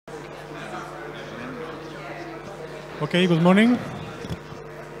Okay, good morning.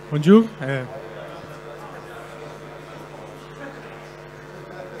 Bonjour.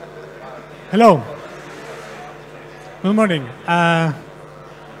 Hello. Good morning. I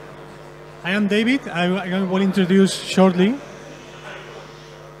am David. I will introduce shortly.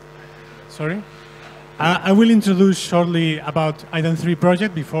 Sorry. I will introduce shortly about Idem3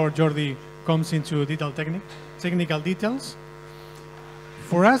 project before Jordi comes into technical details.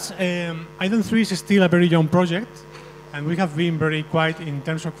 For us, Idem3 is still a very young project, and we have been very quiet in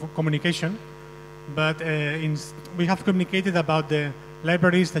terms of communication. But we have communicated about the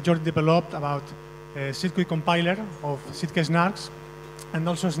libraries that Jordi developed about circuit compiler of Sitka Snarks, and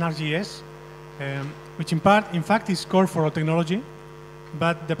also Snark.js, which in fact is core for our technology.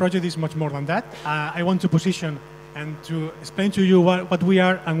 But the project is much more than that. I want to position and to explain to you what we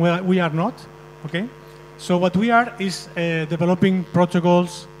are and what we are not. Okay. So what we are is developing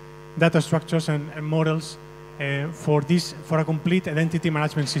protocols, data structures, and models for a complete identity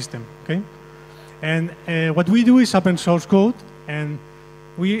management system. Okay. And what we do is open source code, and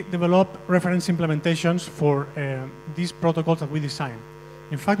we develop reference implementations for these protocols that we design.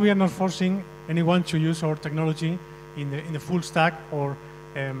 In fact, we are not forcing anyone to use our technology in the full stack or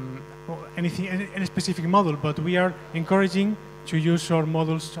any specific model, but we are encouraging to use our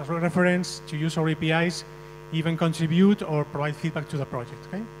models as a reference, to use our APIs, even contribute or provide feedback to the project.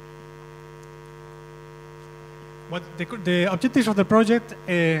 Okay. What the objectives of the project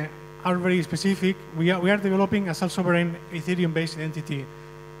are very specific. We are developing a self-sovereign Ethereum-based identity.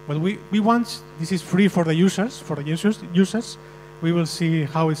 What we want, this is free for the users. We will see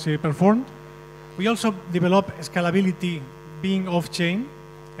how it's performed. We also develop scalability being off-chain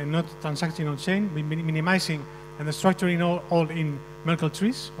and not transacting on-chain, minimizing and structuring all in Merkle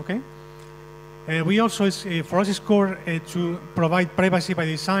trees. Okay. We also, for us, it's core to provide privacy by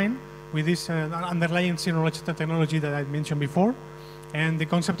design with this underlying zero-knowledge technology that I mentioned before, and the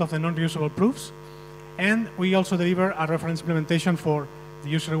concept of the non-reusable proofs. And we also deliver a reference implementation for the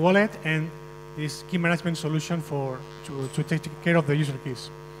user wallet and this key management solution to take care of the user keys.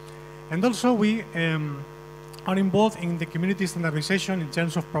 And also we are involved in the community standardization in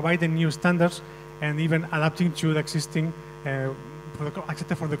terms of providing new standards and even adapting to the existing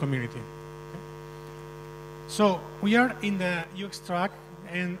accepted for the community. So we are in the UX track,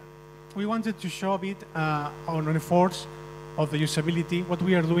 and we wanted to show a bit on the efforts of the usability, what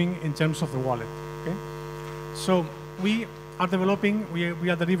we are doing in terms of the wallet. Okay? So we are developing, we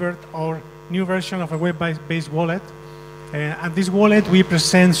are delivered our new version of a web-based wallet. And this wallet, we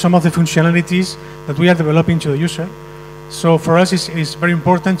present some of the functionalities that we are developing to the user. So for us, it's very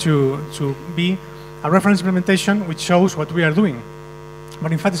important to be a reference implementation which shows what we are doing.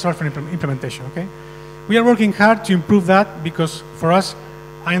 But in fact, it's a reference implementation. Okay? We are working hard to improve that because for us,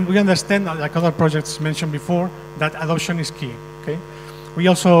 and we understand, like other projects mentioned before, that adoption is key. Okay? We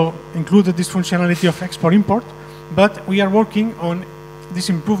also included this functionality of export-import, but we are working on these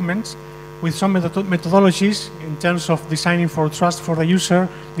improvements with some methodologies in terms of designing for trust for the user.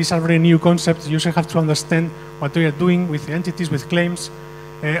 These are very new concepts. The user has to understand what they are doing with the entities, with claims,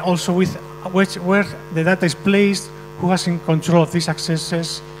 also with where the data is placed, who has in control of these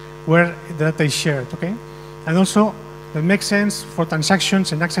accesses, where the data is shared. Okay? And also, that makes sense for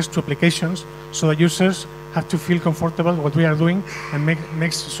transactions and access to applications, so the users have to feel comfortable with what we are doing and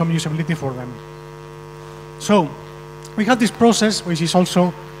makes some usability for them. So we have this process, which is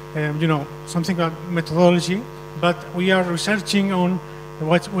also something about methodology, but we are researching on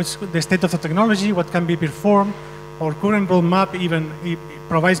what's the state of the technology, what can be performed. Our current roadmap even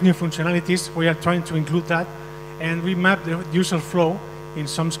provides new functionalities. We are trying to include that, and we map the user flow in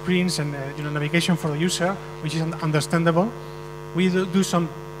some screens and navigation for the user, which is understandable. We do some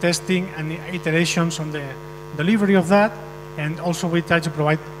testing and iterations on the delivery of that, and also we try to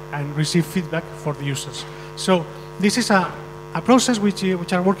provide and receive feedback for the users. So this is a process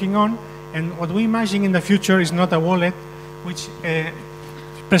which are working on, and what we imagine in the future is not a wallet which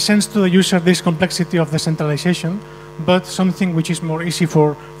presents to the user this complexity of decentralization, but something which is more easy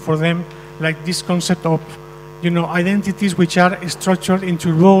for them, like this concept of identities which are structured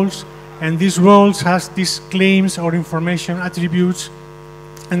into roles, and these roles has these claims or information attributes,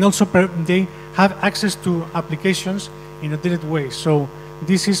 and also they have access to applications in a direct way. So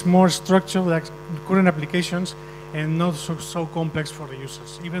this is more structured like current applications and not so complex for the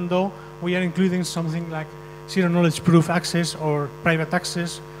users, even though we are including something like zero-knowledge proof access or private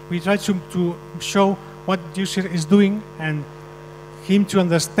access. We try to show what the user is doing and him to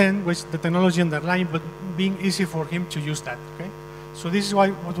understand what's the technology underlying, but being easy for him to use that. Okay? So this is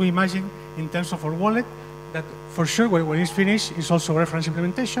what we imagine in terms of our wallet. that for sure when it's finished is also a reference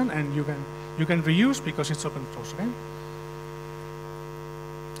implementation, and you can reuse because it's open source. Okay?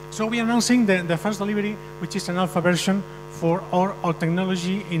 So we are announcing the first delivery, which is an alpha version for our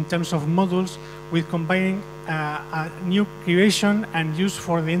technology in terms of modules, with combining a new creation and use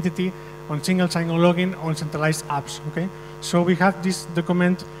for the entity on single sign-on login on centralized apps. Okay, so we have this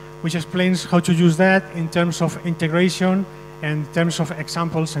document which explains how to use that in terms of integration and in terms of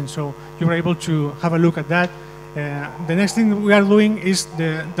examples, and so you're able to have a look at that. The next thing we are doing is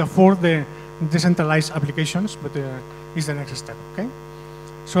the decentralized applications, but is the next step. Okay.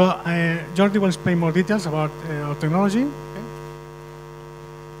 So Jordi will explain more details about our technology. Okay.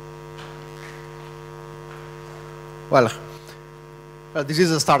 Well, this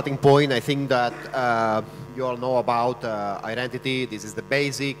is a starting point. I think that you all know about identity. This is the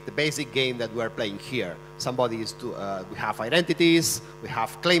basic game that we are playing here. We have identities, we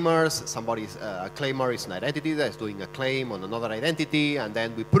have claimers. A claimer is an identity that is doing a claim on another identity, and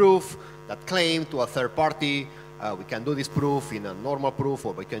then we prove that claim to a third party. We can do this proof in a normal proof,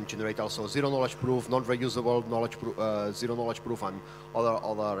 or we can generate also zero knowledge proof, non-reusable knowledge proof, zero knowledge proof, and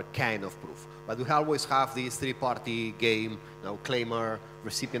other kind of proof. But we always have this three-party game, claimer,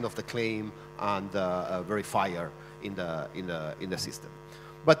 recipient of the claim, and verifier in the system.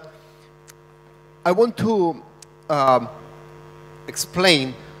 But I want to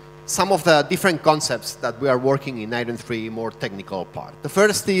explain some of the different concepts that we are working in Iron 3, more technical part. The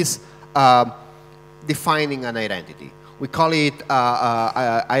first is defining an identity. We call it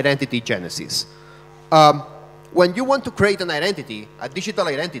identity genesis. When you want to create an identity, a digital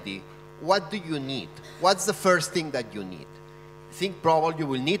identity, what do you need? What's the first thing that you need? I think probably you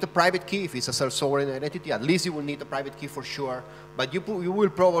will need a private key if it's a self-sovereign identity. At least you will need a private key for sure. But you will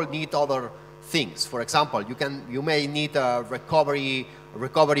probably need other things. For example, you may need a recovery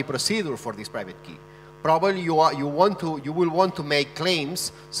procedure for this private key. Probably you will want to make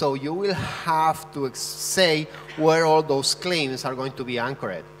claims, so you will have to say where all those claims are going to be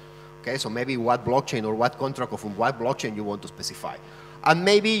anchored. Okay, so maybe what blockchain or what contract of what blockchain you want to specify. And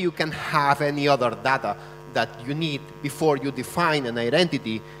maybe you can have any other data that you need before you define an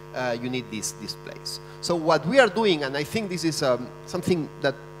identity. You need this place. So what we are doing, and I think this is something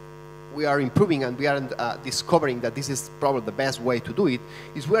that we are improving, and we are discovering that this is probably the best way to do it,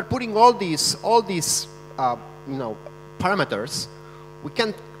 is we are putting all these parameters. We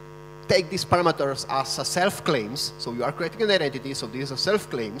can take these parameters as a self-claims. So you are creating an identity, so these are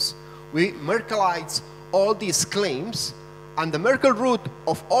self-claims. We Merkleize all these claims, and the Merkle root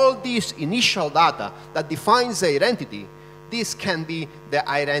of all these initial data that defines the identity, this can be the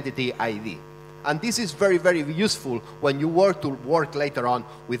identity ID. And this is very, very useful when you work later on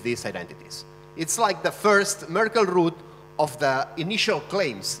with these identities. It's like the first Merkle root of the initial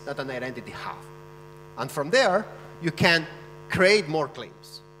claims that an identity has. And from there, you can create more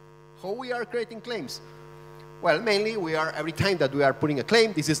claims. How we are creating claims? Well, mainly every time that we are putting a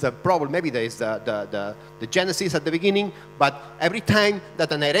claim, this is the problem. Maybe there is the genesis at the beginning, but every time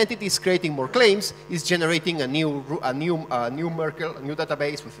that an identity is creating more claims, it's generating a new Merkle, a new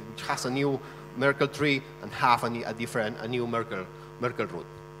database which has a new Merkle tree and have a new Merkle root.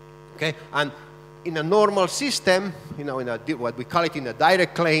 Okay, and in a normal system, what we call it in a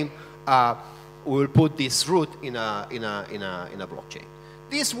direct claim, we will put this root in a blockchain.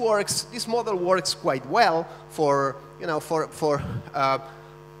 This model works quite well for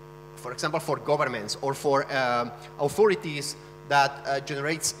example, for governments or for authorities that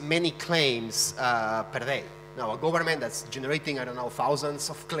generates many claims per day. Now, a government that's generating, I don't know, thousands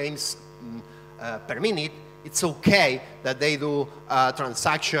of claims per minute, it's okay that they do a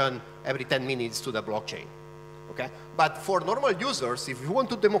transaction every 10 minutes to the blockchain. Okay? But for normal users, if you want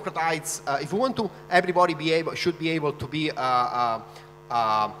to democratize, if you want to, everybody should be able to be a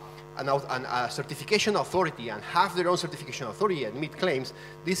certification authority and have their own certification authority and meet claims,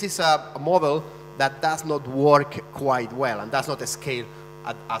 this is a model that does not work quite well and does not scale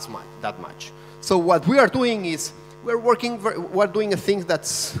that much. So what we are doing is we're doing a thing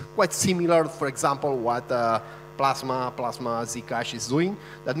that's quite similar, for example, what Plasma Zcash is doing.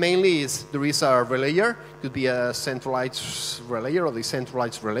 That mainly is there is a relayer, could be a centralized relayer or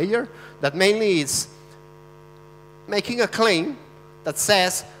decentralized relayer, that mainly is making a claim that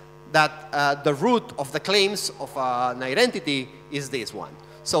says that the root of the claims of an identity is this one.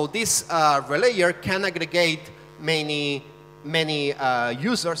 So this relayer can aggregate many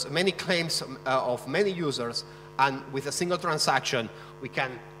users, many claims of many users, and with a single transaction, we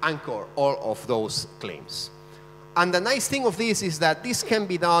can anchor all of those claims. And the nice thing of this is that this can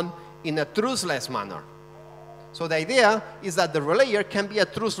be done in a truthless manner. So the idea is that the relayer can be a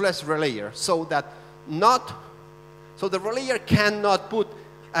truthless relayer, so that so the relayer cannot put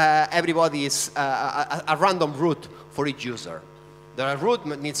everybody's a random route for each user. The route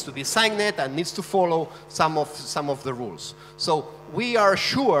needs to be signed and needs to follow some of the rules. So we are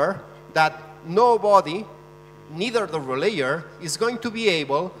sure that nobody, neither the relayer, is going to be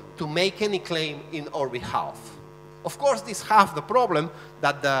able to make any claim in our behalf. Of course, this has the problem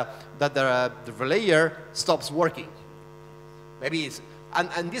that the relayer stops working. Maybe and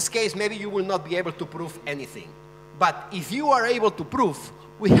in this case, maybe you will not be able to prove anything. But if you are able to prove,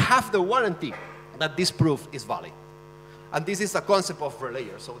 we have the warranty that this proof is valid. And this is the concept of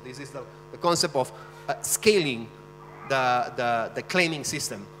relayer. So this is the concept of scaling the claiming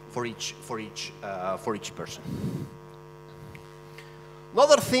system for each person.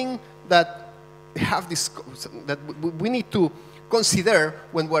 Another thing that we need to consider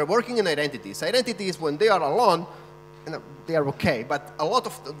when we're working in identities. Identities, when they are alone, they are okay, but a lot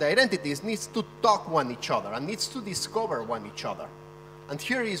of the identities needs to talk one each other and needs to discover one each other. And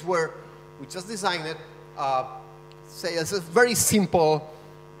here is where we just designed it, say as a very simple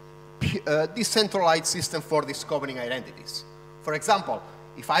decentralized system for discovering identities. For example,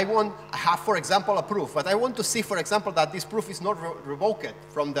 if I have, for example, a proof, but I want to see, for example, that this proof is not revoked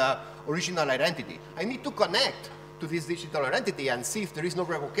from the original identity, I need to connect to this digital identity and see if there is no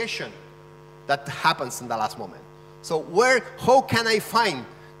revocation that happens in the last moment. So how can I find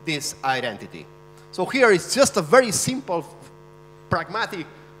this identity? So here is just a very simple, pragmatic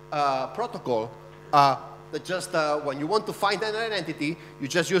protocol that just when you want to find an identity, you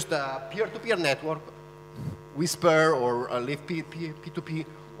just use the peer-to-peer network, Whisper or Live P2P,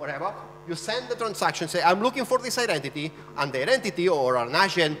 whatever. You send the transaction, say, I'm looking for this identity, and the identity or an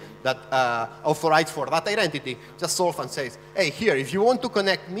agent that authorized for that identity just solves and says, hey, here, if you want to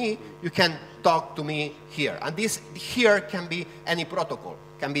connect me, you can talk to me here. And this here can be any protocol.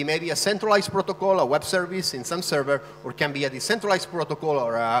 Can be maybe a centralized protocol, a web service in some server, or can be a decentralized protocol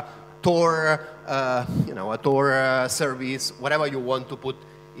or a Tor, a Tor service, whatever you want to put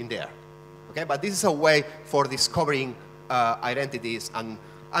in there. Okay, but this is a way for discovering identities and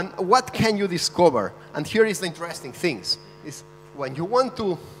what can you discover? And here is the interesting things. Is when you want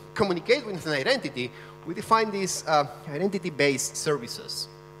to communicate with an identity, we define these identity-based services.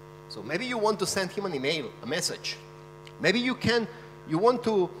 So maybe you want to send him an email, a message. Maybe you want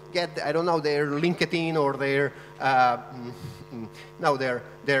to get, I don't know, their LinkedIn or their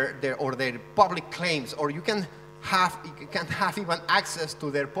their public claims, or you can have even access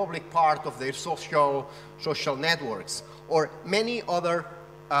to their public part of their social networks, or many other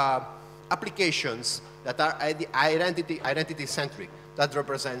applications that are identity-centric, that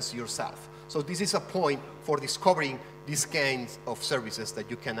represents yourself. So this is a point for discovering these kinds of services that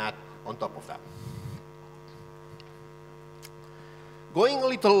you can add on top of that. Going a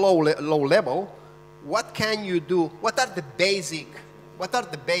little low level, what can you do? What are the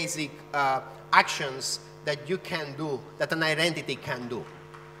basic actions that you can do, that an identity can do?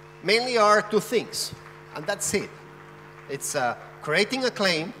 Mainly are two things, and that's it. It's creating a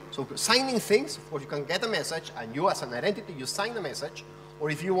claim, so signing things, or you can get a message, and you as an identity, you sign the message, or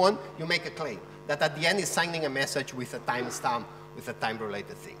if you want, you make a claim, that at the end is signing a message with a timestamp, with a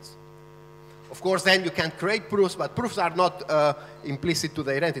time-related things. Of course, then you can create proofs, but proofs are not implicit to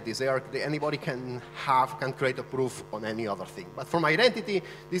the identities. Anybody can create a proof on any other thing. But from identity,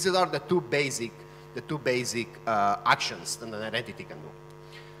 these are the two basic actions that an identity can do.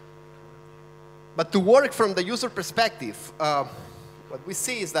 But to work from the user perspective, what we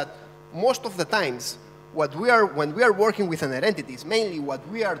see is that most of the times, when we are working with an identity, mainly what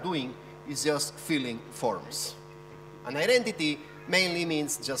we are doing is just filling forms. An identity mainly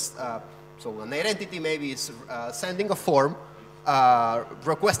means just, so an identity maybe is sending a form,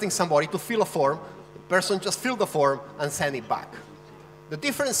 requesting somebody to fill a form, the person just fill the form and send it back. The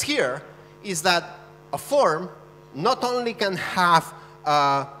difference here is that a form not only can have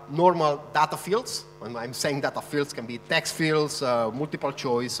normal data fields. When I'm saying data fields, can be text fields, multiple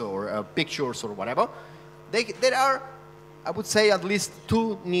choice, or pictures, or whatever. There are, I would say, at least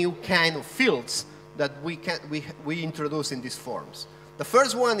two new kind of fields that we introduce in these forms. The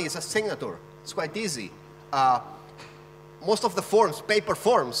first one is a signature. It's quite easy. Most of the forms, paper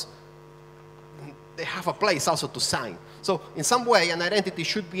forms, they have a place also to sign. So in some way, an identity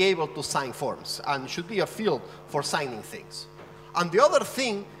should be able to sign forms and should be a field for signing things. And the other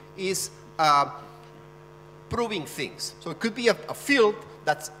thing is proving things. So it could be a field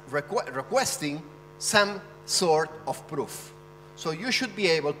that's requesting some sort of proof. So you should be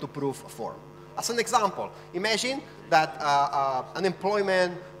able to prove a form. As an example, imagine that an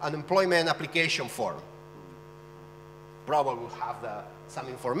employment application form. probably will have some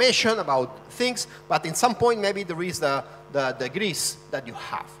information about things, but in some point maybe there is the degrees that you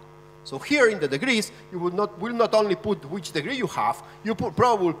have. So here in the degrees, you will not only put which degree you have, you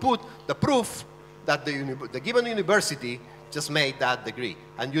probably will put the proof that the given university just made that degree,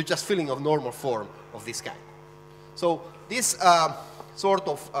 and you're just filling a normal form of this kind. So this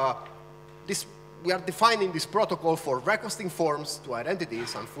we are defining this protocol for requesting forms to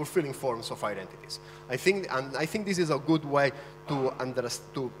identities and fulfilling forms of identities. I think this is a good way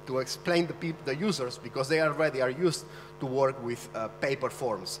to explain the users, because they already are used to work with paper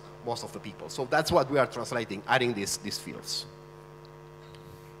forms, most of the people. So that's what we are translating, adding these fields.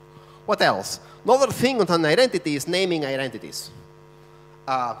 What else? Another thing on an identity is naming identities.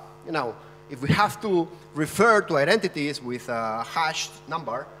 If we have to refer to identities with a hashed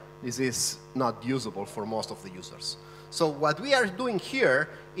number, this is not usable for most of the users. So what we are doing here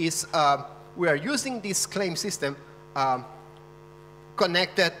is we are using this claim system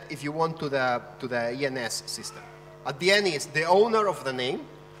connected, if you want, to the ENS system. At the end is the owner of the name.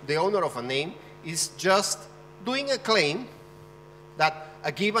 The owner of a name is just doing a claim that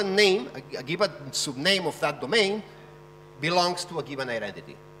a given name, a given subname of that domain belongs to a given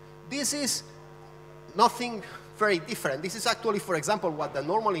identity. This is nothing very different. This is actually, for example, what the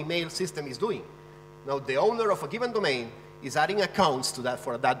normal email system is doing. Now, the owner of a given domain is adding accounts to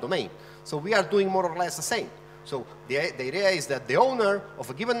for that domain. So we are doing more or less the same. So the idea is that the owner of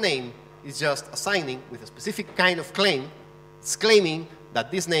a given name is just assigning with a specific kind of claim, it's claiming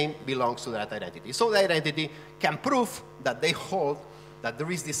that this name belongs to that identity. So the identity can prove that they hold, that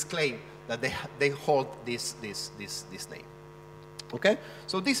there is this claim, that they hold this name. Okay?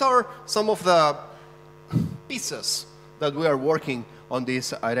 So these are some of the pieces that we are working on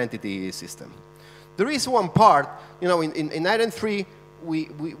this identity system. There is one part, in Iron 3, we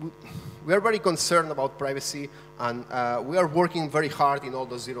are very concerned about privacy, and we are working very hard in all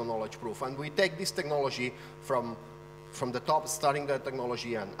the zero-knowledge proof. And we take this technology from the top, starting the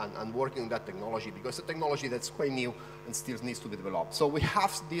technology and working on that technology, because it's a technology that's quite new and still needs to be developed. So we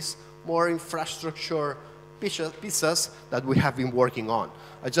have this more infrastructure pieces that we have been working on.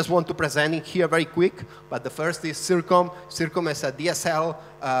 I just want to present it here very quick, but the first is Circom. Circom is a DSL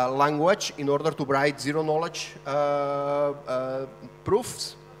language in order to write zero-knowledge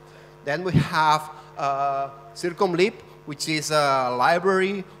proofs. Then we have CircomLib, which is a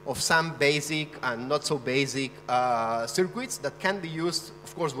library of some basic and not so basic circuits that can be used.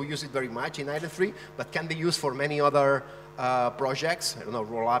 Of course, we use it very much in Iron 3, but can be used for many other projects. I don't know,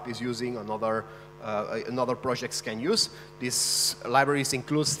 Rollup is using another projects can use. These libraries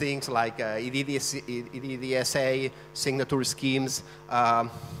includes things like EDDSA, signature schemes,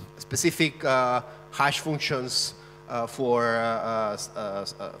 specific hash functions for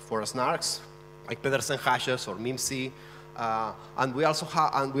snarks, like Pedersen hashes or MIMC, and we also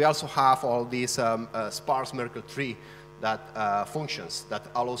have all these sparse Merkle tree that functions that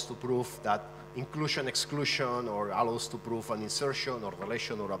allows to prove that inclusion, exclusion, or allows to prove an insertion or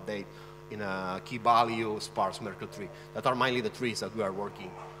deletion or update in a key value sparse Merkle tree. That are mainly the trees that we are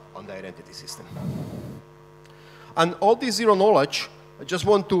working on the identity system. And all this zero knowledge, I just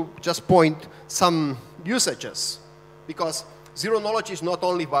want to point some usages, because zero knowledge is not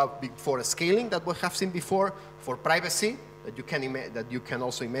only for scaling that we have seen before, for privacy that you can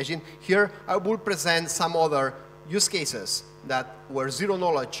also imagine. Here I will present some other use cases where zero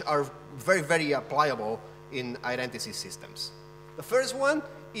knowledge are very, very applicable in identity systems. The first one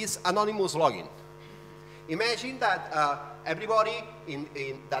is anonymous login. Imagine that everybody in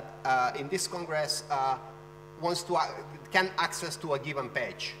this Congress can access to a given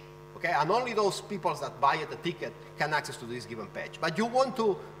page, okay? And only those people that buy the ticket can access to this given page. But you want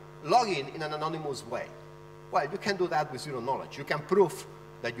to log in an anonymous way. Well, you can do that with zero knowledge. You can prove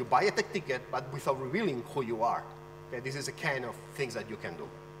that you buy a ticket, but without revealing who you are. Okay? This is the kind of things that you can do.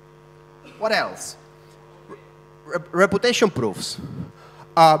 What else? Reputation proofs.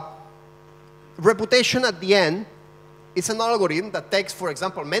 Reputation at the end is an algorithm that takes, for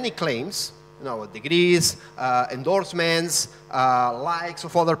example, many claims, degrees, endorsements, likes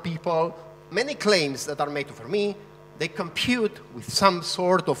of other people, many claims that are made for me. They compute with some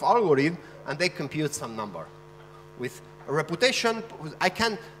sort of algorithm, and they compute some number. With a reputation,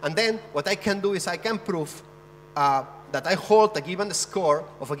 and then what I can do is I can prove that I hold a given score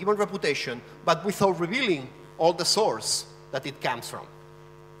of a given reputation, but without revealing all the source that it comes from.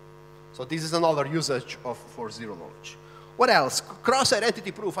 So this is another usage for zero knowledge. What else?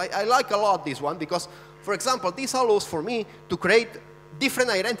 Cross-identity proof. I like a lot this one because, for example, this allows for me to create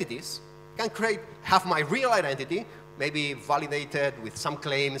different identities. Have my real identity, maybe validated with some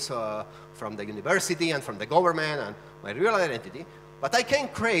claims from the university and from the government and my real identity, but I can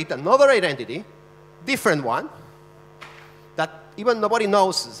create another identity, different one, that even nobody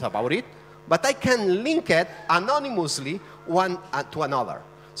knows about it, but I can link it anonymously one to another.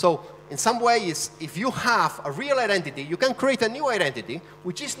 So in some ways, if you have a real identity, you can create a new identity,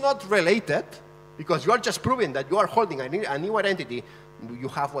 which is not related, because you are just proving that you are holding a new identity. You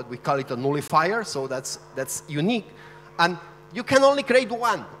have what we call it a nullifier, so that's unique. And you can only create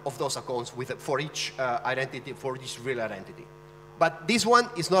one of those accounts for each identity, for each real identity. But this one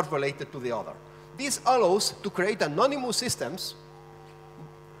is not related to the other. This allows to create anonymous systems,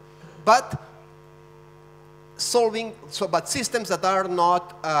 but systems that are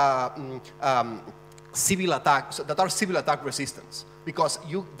not civil attacks, that are civil attack resistance, because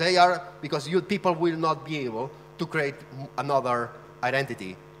people will not be able to create another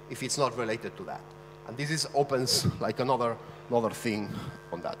identity if it's not related to that. And this opens like another thing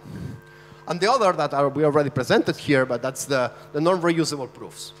on that. And the other that we already presented here, but that's the non-reusable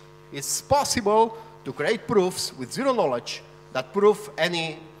proofs. It's possible to create proofs with zero knowledge that prove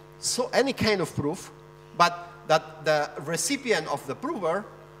any kind of proof, but that the recipient of the prover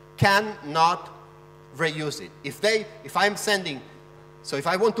cannot reuse it. If I'm sending, so if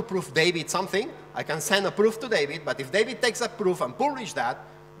I want to prove David something, I can send a proof to David, but if David takes a proof and publish that,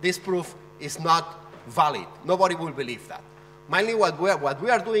 this proof is not valid. Nobody will believe that. Mainly what we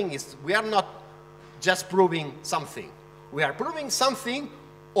are doing is we are not just proving something. We are proving something,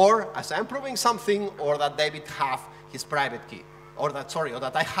 or as I'm proving something, or that David have his private key, or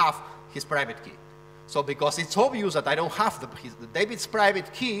that I have his private key. So because it's obvious that I don't have David's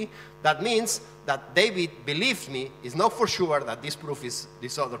private key, that means that David believes me, is not for sure that this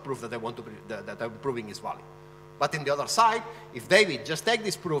other proof that I'm proving is valid. But in the other side, if David just take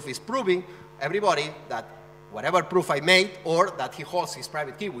this proof, is proving everybody that whatever proof I made, or that he holds his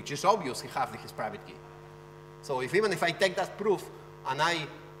private key, which is obvious he has his private key. So even if I take that proof and I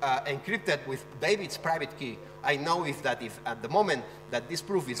encrypt it with David's private key, I know if at the moment that this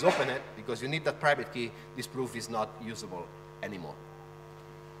proof is opened, because you need that private key, this proof is not usable anymore.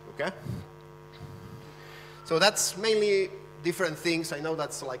 Okay? So that's mainly different things. I know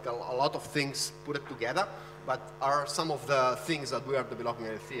that's like a lot of things put it together, but are some of the things that we are developing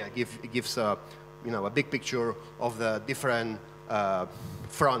at EthCC. It gives a big picture of the different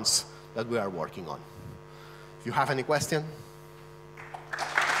fronts that we are working on. If you have any question?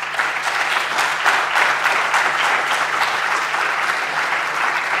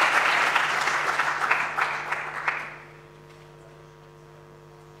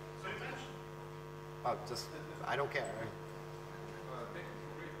 I don't care. Thank you for a great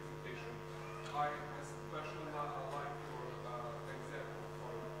presentation. I especially like your example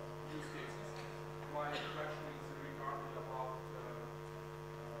for use cases. My question is regarding about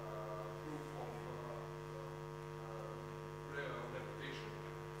proof of reputation.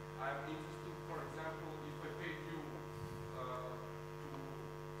 I'm interested, for example, if I paid you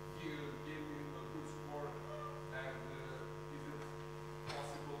to give me a good score, and is it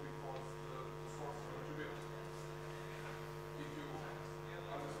possible because the source is not revealed?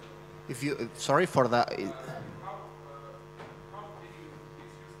 If you, sorry for that. How this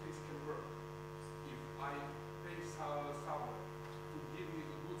use case can work? If I pay someone to give me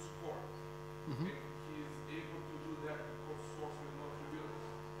a good score, and he is able to do that because source will not reveal it,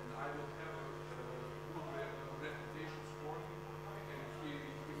 and I will have a good reputation score, and he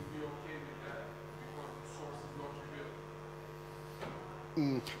will be okay with that because the source is not revealed.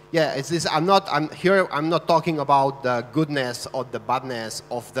 Yeah, I'm not talking about the goodness or the badness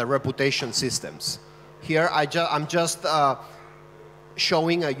of the reputation systems. Here, I'm just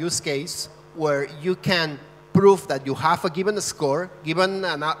showing a use case where you can prove that you have a given score, given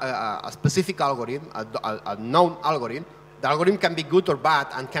a specific algorithm, a known algorithm. The algorithm can be good or bad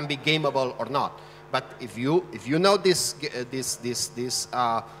and can be gameable or not. But if you know this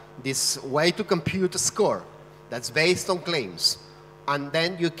way to compute a score that's based on claims, and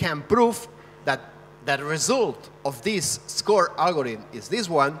then you can prove that the result of this score algorithm is this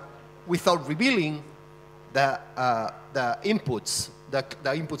one without revealing the inputs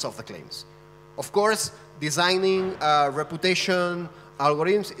of the claims. Of course, designing reputation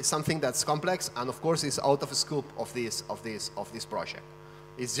algorithms is something that's complex, and of course is out of the scope of this project.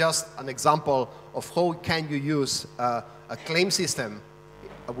 It's just an example of how can you use a claim system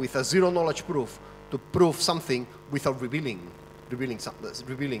with a zero knowledge proof to prove something without revealing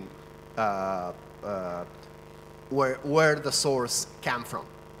where the source came from.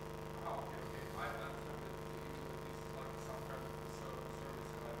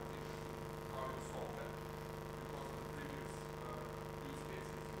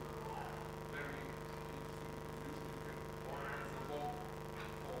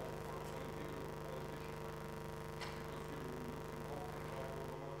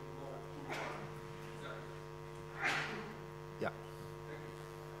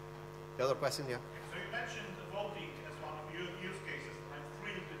 The other question, yeah. So you mentioned voting as one of your use cases. I'm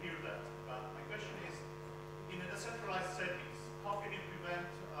thrilled to hear that. But my question is, in a decentralized settings, how can you prevent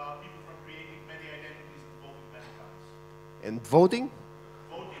people from creating many identities and voting many times? And voting?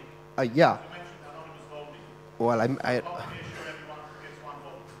 Voting. Yeah. You mentioned anonymous voting. Well, How can you assure everyone gets one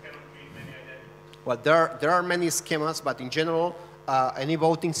vote? Cannot create many identities. Well, there are many schemas, but in general, any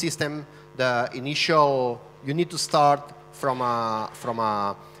voting system, the initial, you need to start from a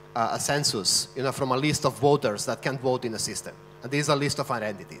census, from a list of voters that can vote in a system. And this is a list of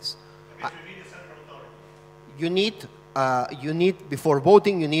identities. Okay, so you need a central authority. You need before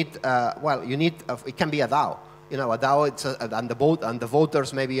voting, you need it can be a DAO. A DAO, and the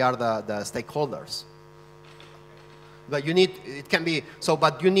voters maybe are the stakeholders. But you need, it can be, so,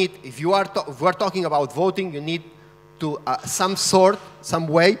 but you need, if we're talking about voting, you need to, some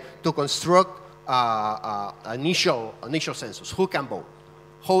way to construct initial census. Who can vote?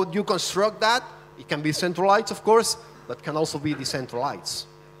 How do you construct that? It can be centralized, of course, but can also be decentralized.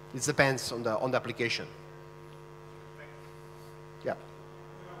 It depends on the application. Yeah.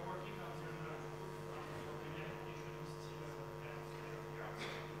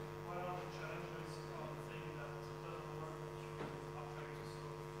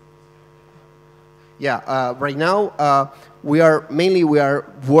 Yeah, right now we are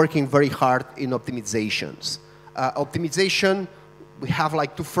working very hard in optimizations. Optimization, we have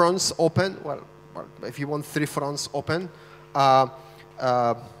like 2 fronts open. Well, if you want 3 fronts open.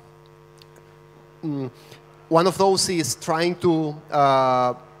 One of those is trying to,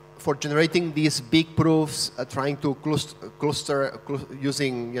 for generating these big proofs, trying to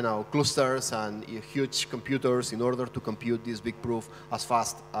using clusters and huge computers in order to compute this big proof as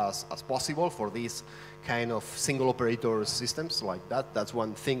fast as possible for these kind of single operator systems like that. That's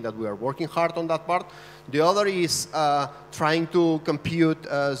one thing that we are working hard on that part. The other is trying to compute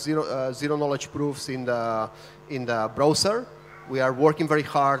zero knowledge proofs in the browser. We are working very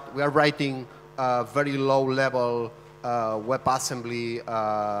hard. We are writing very low level WebAssembly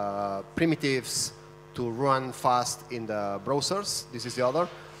primitives to run fast in the browsers. This is the other.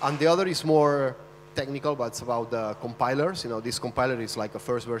 And the other is more technical, but it's about the compilers. This compiler is like a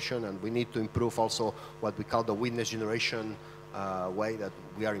first version, and we need to improve also what we call the witness generation way that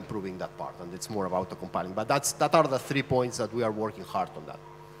we are improving that part. And it's more about the compiling. But that are the 3 points that we are working hard on that.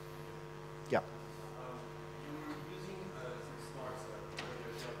 Yeah.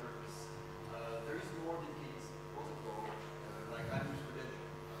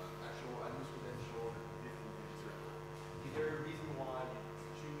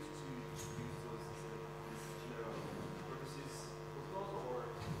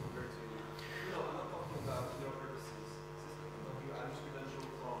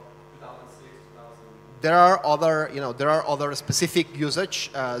 There are other specific usage,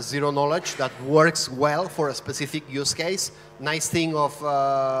 zero knowledge, that works well for a specific use case. Nice thing of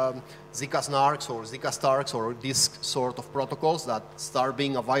Zika snarks or Zika starks or this sort of protocols that start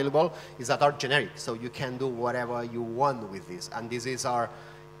being available is that are generic, so you can do whatever you want with this. And these,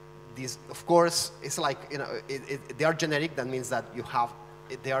 of course, it's like they are generic. That means that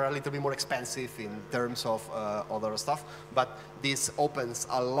they are a little bit more expensive in terms of other stuff, but this opens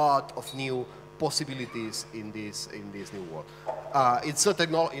a lot of new possibilities in this new world. It's a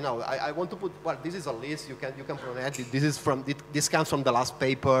technology. I want to put. Well, this is a list. You can pronounce it. This comes from the last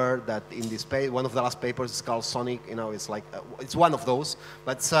paper that in this page. One of the last papers is called Sonic. It's like it's one of those.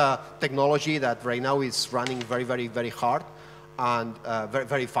 But it's a technology that right now is running very, very, very hard and very,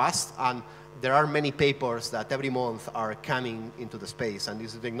 very fast. And there are many papers that every month are coming into the space. And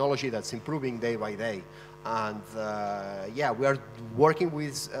this is a technology that's improving day by day. And yeah, we are working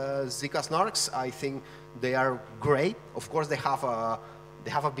with Zika snarks. I think they are great. Of course, they have a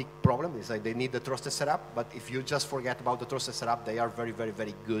big problem. It's like they need the trusted setup. But if you just forget about the trusted setup, they are very, very,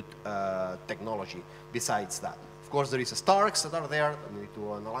 very good technology. Besides that, of course, there is Starks that are there. We need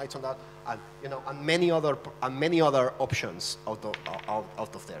to analyze on that, and and many other options out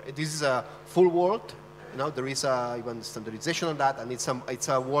of there. This is a full world. There is even standardization on that, and it's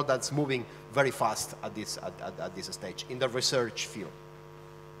a world that's moving very fast at this stage in the research field.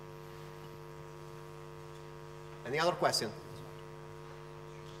 Any other question?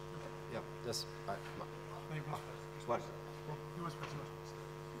 Yeah, yes. What?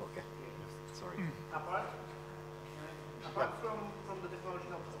 Okay. Sorry. Apart from the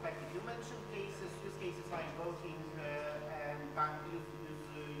technological perspective, you mentioned use cases like voting and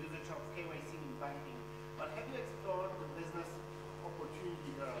usage of KYC in banking. But have you explored the business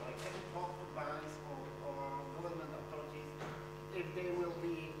opportunity there? Like, have you talked to banks or government authorities if they will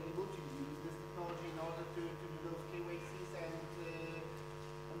be able to use this technology in order to do those KYCs and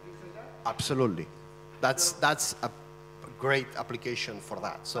things like that? Absolutely. That's a great application for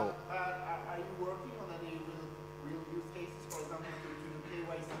that. So. Are you working on any real use cases, for example, to do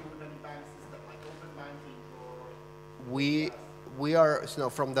KYC with any bank system, like open banking or? We are, you know,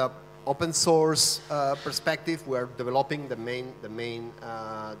 from the open source perspective, we are developing the main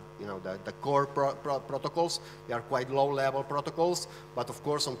you know, the core protocols. They are quite low-level protocols, but of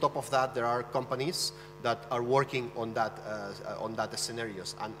course, on top of that, there are companies that are working on that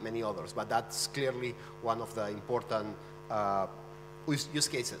scenarios and many others. But that's clearly one of the important use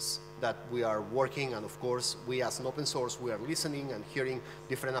cases that we are working, and of course, we as an open source, we are listening and hearing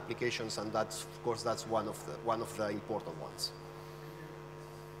different applications, and that's, of course, that's one of the important ones.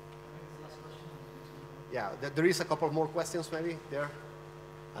 Yeah, there is a couple more questions maybe there,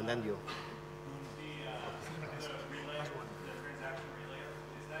 and then you. The transaction relay, is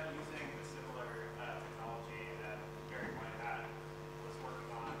that using the similar technology that Gary White was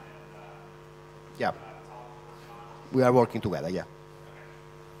working on and Yeah. Tom was working on? We are working together, yeah.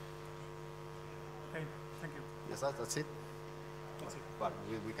 Okay, thank you. Yes, that's it? That's it. But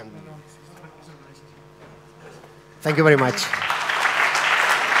we can. No, it's a nice. Thank you very much.